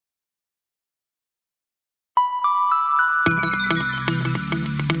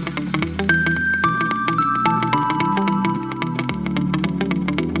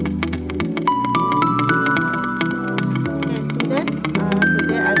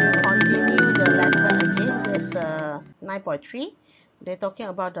9.3. They're talking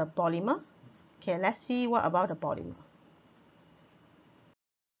about the polymer. Okay, let's see what about the polymer.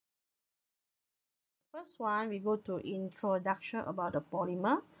 First one, we go to introduction about the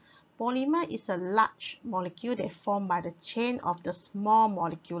polymer. Polymer is a large molecule that formed by the chain of the small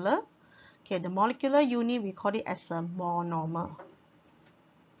molecular. Okay, the molecular unit, we call it as a monomer.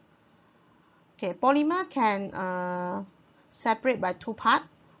 Okay, polymer can separate by two parts.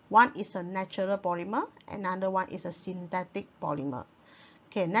 One is a natural polymer, another one is a synthetic polymer.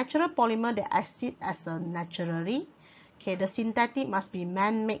 Okay, natural polymer, they exist as a naturally. Okay, the synthetic must be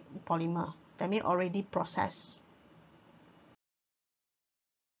man-made polymer, that means already processed.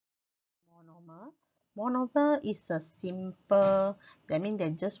 Monomer is a simple, that means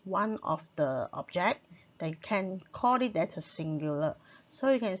that just one of the object. They can call it as a singular. So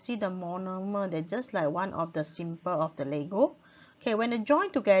you can see the monomer, they're just like one of the simple of the Lego. Okay, when they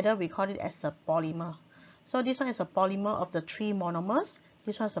join together, we call it as a polymer. So this one is a polymer of the 3 monomers.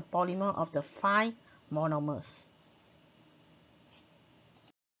 This one is a polymer of the 5 monomers.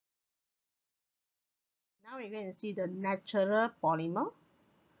 Now we're going to see the natural polymer.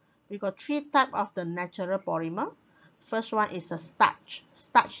 We got 3 types of the natural polymer. First one is a starch.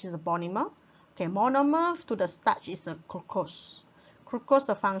 Starch is a polymer. Okay, monomer to the starch is a glucose. Glucose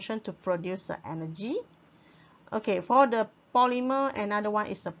the function to produce the energy. Okay, for the polymer, another one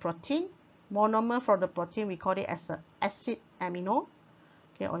is a protein. Monomer for the protein, we call it as a acid amino.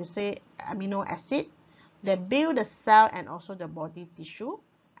 Okay, or you say amino acid. They build the cell and also the body tissue.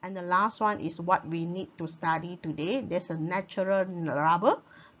 And the last one is what we need to study today. There's a natural rubber.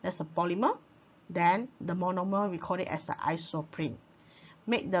 That's a polymer. Then the monomer, we call it as an isoprene.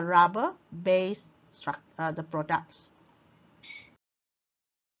 Make the rubber base the products.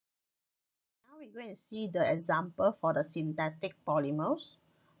 Now we're going to see the example for the synthetic polymers.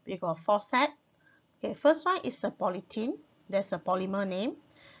 We got 4 sets. Okay, first one is a polythene. There's a polymer name.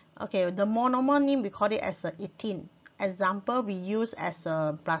 Okay, the monomer name, we call it as a ethene. Example, we use as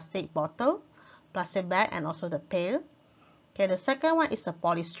a plastic bottle, plastic bag, and also the pail. Okay, the second one is a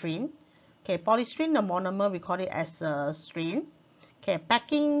polystyrene. Okay, polystyrene, the monomer, we call it as a styrene. Okay,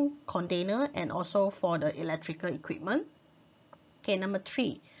 packing container and also for the electrical equipment. Okay, number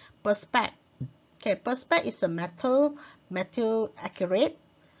 3, perspex. Okay, perspex is a metal accurate.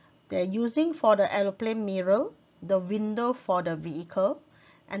 They're using for the aeroplane mirror, the window for the vehicle.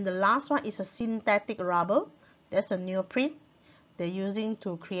 And the last one is a synthetic rubber. That's a neoprene. They're using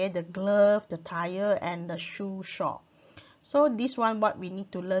to create the glove, the tire, and the shoe shop. So this one, what we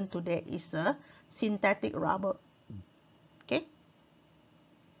need to learn today is a synthetic rubber. Okay.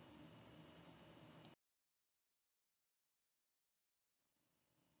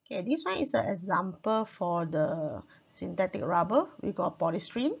 Okay, this one is an example for the synthetic rubber. We got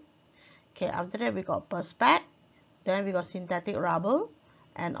polystyrene. Okay, after that we got perspex. Then we got synthetic rubber,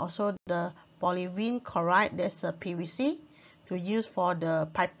 and also the polyvinyl chloride. That's a PVC to use for the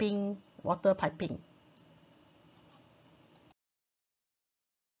piping, water piping.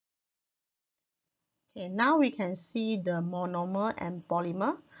 Okay, now we can see the monomer and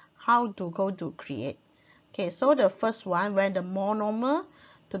polymer, how to go to create. Okay, so the first one, when the monomer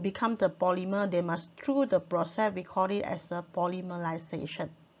to become the polymer, they must through the process, we call it as a polymerization.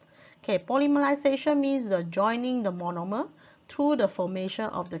 Okay, polymerization means the joining the monomer through the formation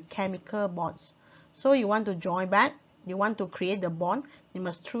of the chemical bonds. So you want to join back, you want to create the bond, you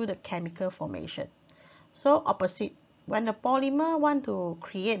must through the chemical formation. So opposite, when the polymer want to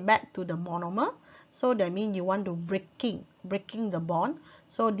create back to the monomer, so that means you want to breaking the bond.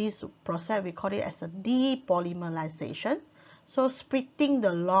 So this process, we call it as a depolymerization. So splitting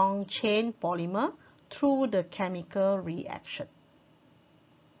the long chain polymer through the chemical reaction.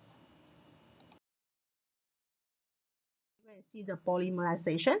 You can see the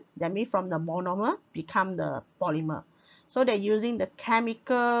polymerization. That means from the monomer become the polymer. So they're using the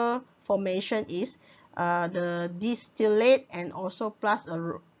chemical formation is the distillate and also plus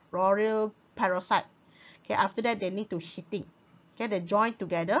a royal peroxide. Okay, after that they need to heating. Okay, they join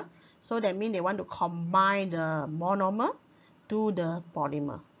together. So that means they want to combine the monomer to the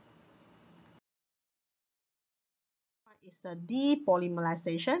polymer. It's a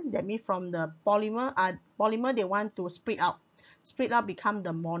depolymerization. That means from the polymer they want to split out become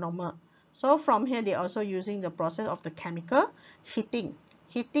the monomer. So from here they also using the process of the chemical heating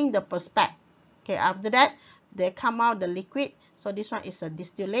the perspex. Okay, after that they come out the liquid. So this one is a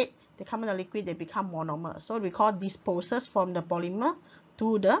distillate. They come out the liquid, they become monomer. So we call this process from the polymer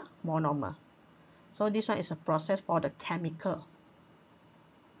to the monomer. So this one is a process for the chemical.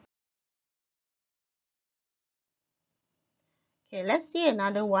 Okay, let's see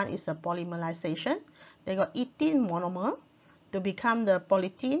another one is a polymerization. They got ethene monomer to become the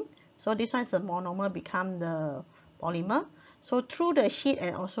polythene. So this one is the monomer become the polymer. So through the heat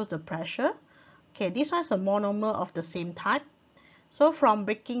and also the pressure, okay, this one is a monomer of the same type. So from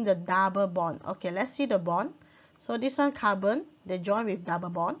breaking the double bond, okay, let's see the bond. So this one carbon, they join with double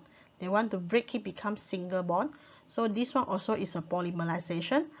bond. They want to break it, become single bond. So this one also is a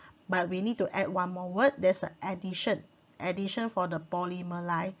polymerization, but we need to add one more word. There's an addition. Addition for the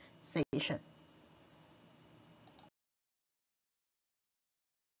polymerization.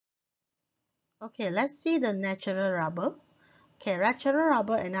 Okay, let's see the natural rubber. Okay, natural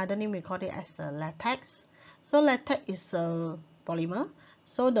rubber, another name we call it as a latex. So latex is a polymer.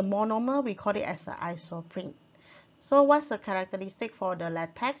 So the monomer we call it as a isoprene. So what's the characteristic for the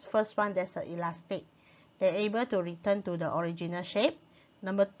latex? First one, there's an elastic. They're able to return to the original shape.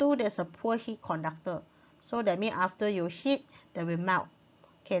 Number two, there's a poor heat conductor. So that means after you heat, they will melt.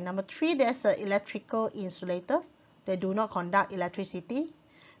 Okay, number three, there's an electrical insulator. They do not conduct electricity.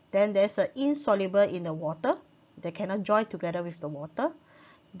 Then there's an insoluble in the water. They cannot join together with the water.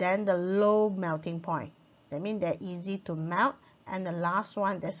 Then the low melting point. That means they're easy to melt. And the last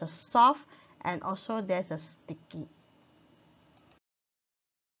one, there's a soft and also there's a sticky.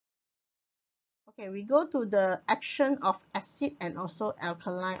 Okay, we go to the action of acid and also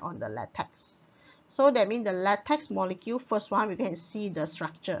alkaline on the latex. So that means the latex molecule, first one, we can see the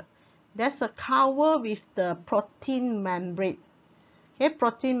structure. There's a cover with the protein membrane. Okay,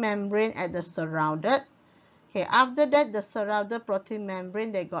 protein membrane at the surrounded. Okay, after that, the surrounded protein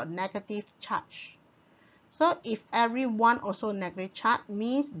membrane, they got negative charge. So if every one also negative charge,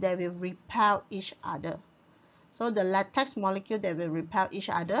 means they will repel each other. So the latex molecule, they will repel each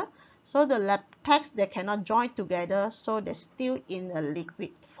other. So the latex, they cannot join together, so they're still in a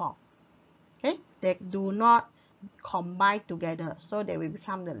liquid form. Okay, they do not combine together, so they will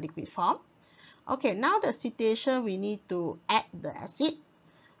become the liquid form. Okay, now the situation, we need to add the acid.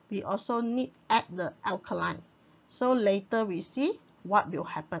 We also need add the alkaline. So later we see what will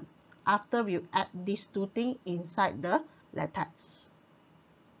happen after we add these two things inside the latex.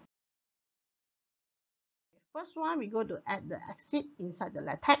 First one, we go to add the acid inside the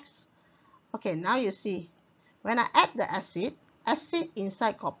latex. Okay, now you see, when I add the acid, acid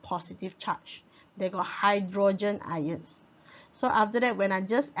inside got positive charge. They got hydrogen ions. So after that, when I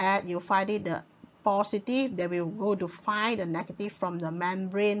just add, you find it the positive, they will go to find the negative from the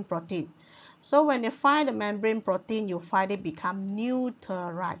membrane protein. So when you find the membrane protein, you find it become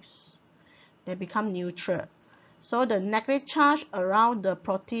neutralized. They become neutral. So the negative charge around the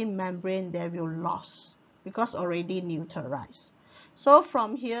protein membrane, they will lose because already neutralized. So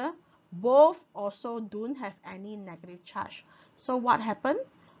from here, both also don't have any negative charge. So what happened?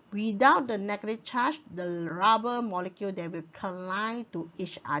 Without the negative charge, the rubber molecule, they will collide to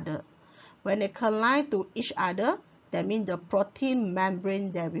each other. When they collide to each other, that means the protein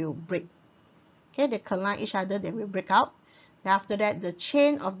membrane, they will break. Okay, they collide each other, they will break out. Then after that, the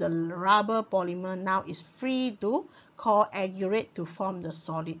chain of the rubber polymer now is free to coagulate to form the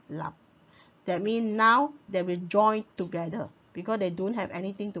solid lump. That means now they will join together because they don't have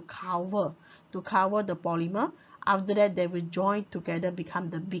anything to cover the polymer. After that, they will join together, become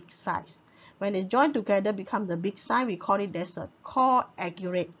the big size. When they join together, become the big size, we call it as a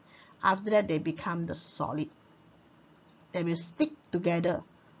coagulate. After that, they become the solid. They will stick together.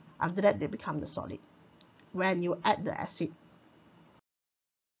 After that, they become the solid when you add the acid.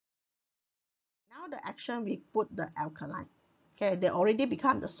 Now the action, we put the alkaline. Okay, they already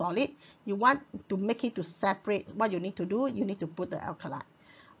become the solid. You want to make it to separate. What you need to do, you need to put the alkaline.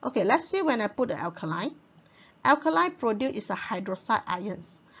 Okay, let's see when I put the alkaline. Alkaline produce is a hydroxide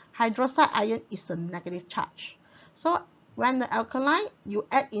ions. Hydroxide ion is a negative charge. So when the alkaline you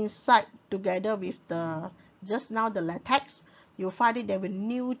add inside together with the just now the latex, you find it they will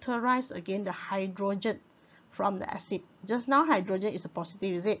neutralize again the hydrogen from the acid. Just now hydrogen is a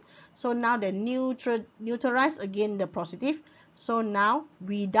positive, is it? So now they neutralize again the positive. So now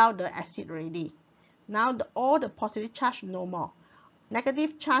without the acid already. Now all the positive charge no more.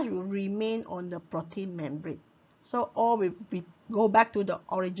 Negative charge will remain on the protein membrane. So all will go back to the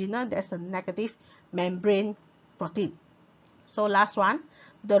original. There's a negative membrane protein. So last one,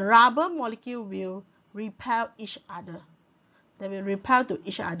 the rubber molecule will repel each other. They will repel to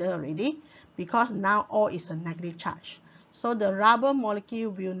each other already because now all is a negative charge. So the rubber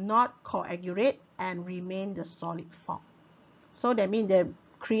molecule will not coagulate and remain the solid form. So that means they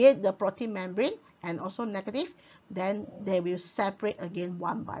create the protein membrane and also negative, then they will separate again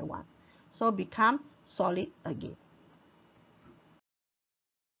one by one. So become solid again.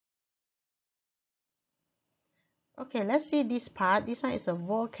 Okay, let's see this part. This one is a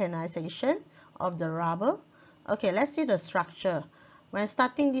vulcanization of the rubber. Okay, let's see the structure. When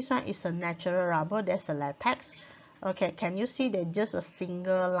starting, this one is a natural rubber, there's a latex. Okay, can you see there's just a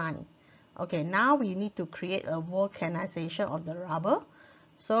single line? Okay, now we need to create a vulcanization of the rubber.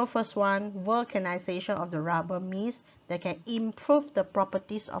 So first one, vulcanization of the rubber means they can improve the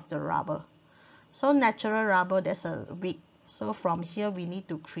properties of the rubber. So natural rubber, there's a weak. So from here, we need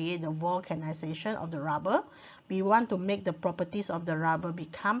to create the vulcanization of the rubber. We want to make the properties of the rubber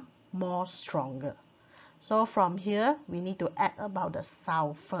become more stronger. So from here, we need to add about the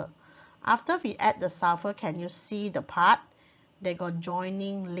sulfur. After we add the sulfur, can you see the part? They got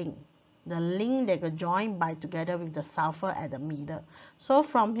joining link. The link they got joined by together with the sulfur at the middle. So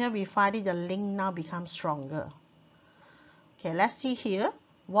from here, we find it the link now becomes stronger. Okay, let's see here.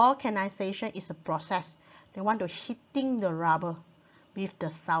 Vulcanization is a process. They want to heating the rubber with the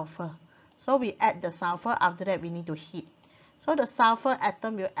sulfur. So we add the sulfur, after that we need to heat. So the sulfur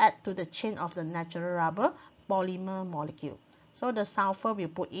atom will add to the chain of the natural rubber polymer molecule. So the sulfur will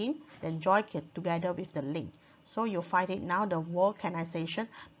put in, then join it together with the link. So you find it now the vulcanization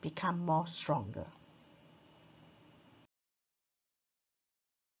become more stronger.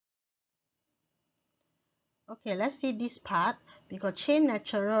 Okay, let's see this part. We got chain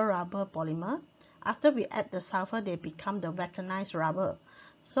natural rubber polymer. After we add the sulfur, they become the vulcanized rubber.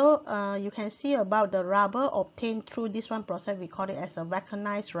 So you can see about the rubber obtained through this one process, we call it as a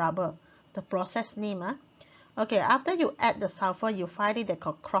vulcanized rubber, the process name. Okay, after you add the sulfur, you find it they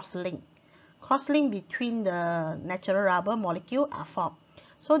called cross-link. Cross-link between the natural rubber molecule are formed.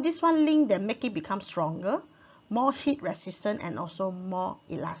 So this one link that make it become stronger, more heat resistant, and also more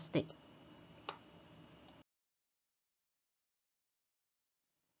elastic.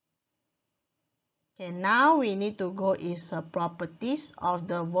 Okay, now we need to go is the properties of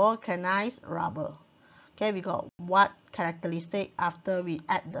the vulcanized rubber. Okay, we got what characteristic after we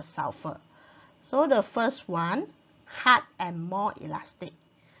add the sulfur. So the first one, hard and more elastic.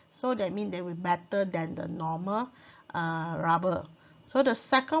 So that means they will be better than the normal rubber. So the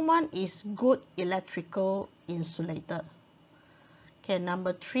second one is good electrical insulator. Okay,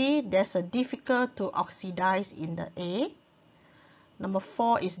 number 3, there's a difficult to oxidize in the A. Number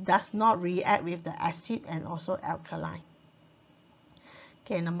 4 is does not react with the acid and also alkaline.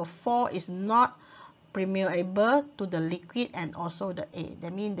 Okay, number 4 is not permeable to the liquid and also the A.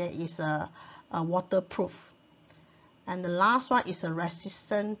 That means there is a waterproof. And the last one is a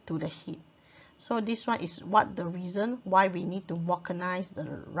resistant to the heat. So this one is what the reason why we need to vulcanize the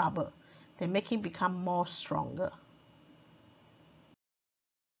rubber. They make it become more stronger.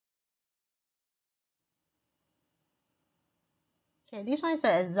 Okay, this one is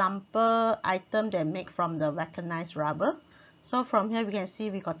an example item that make from the vulcanized rubber. So from here we can see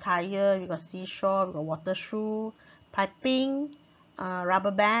we got tire, we got seashore, we got water shoe, piping,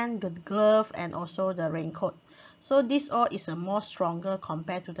 rubber band, the glove, and also the raincoat. So this all is a more stronger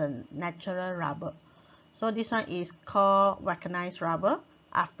compared to the natural rubber. So this one is called vulcanized rubber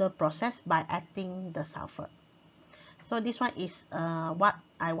after process by adding the sulfur. So this one is what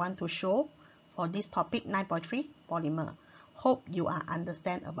I want to show for this topic 9.3 polymer. Hope you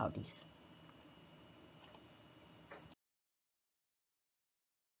understand about this.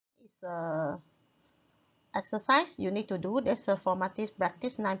 It's a exercise you need to do. There's a formative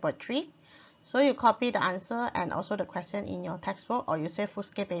practice 9.3. So you copy the answer and also the question in your textbook, or you say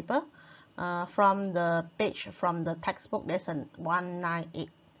full-scale paper. From the page from the textbook, there's a 198.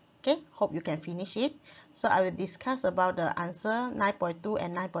 Okay, hope you can finish it. So I will discuss about the answer 9.2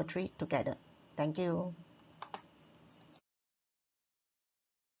 and 9.3 together. Thank you.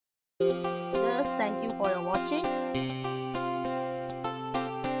 Just thank you for your watching.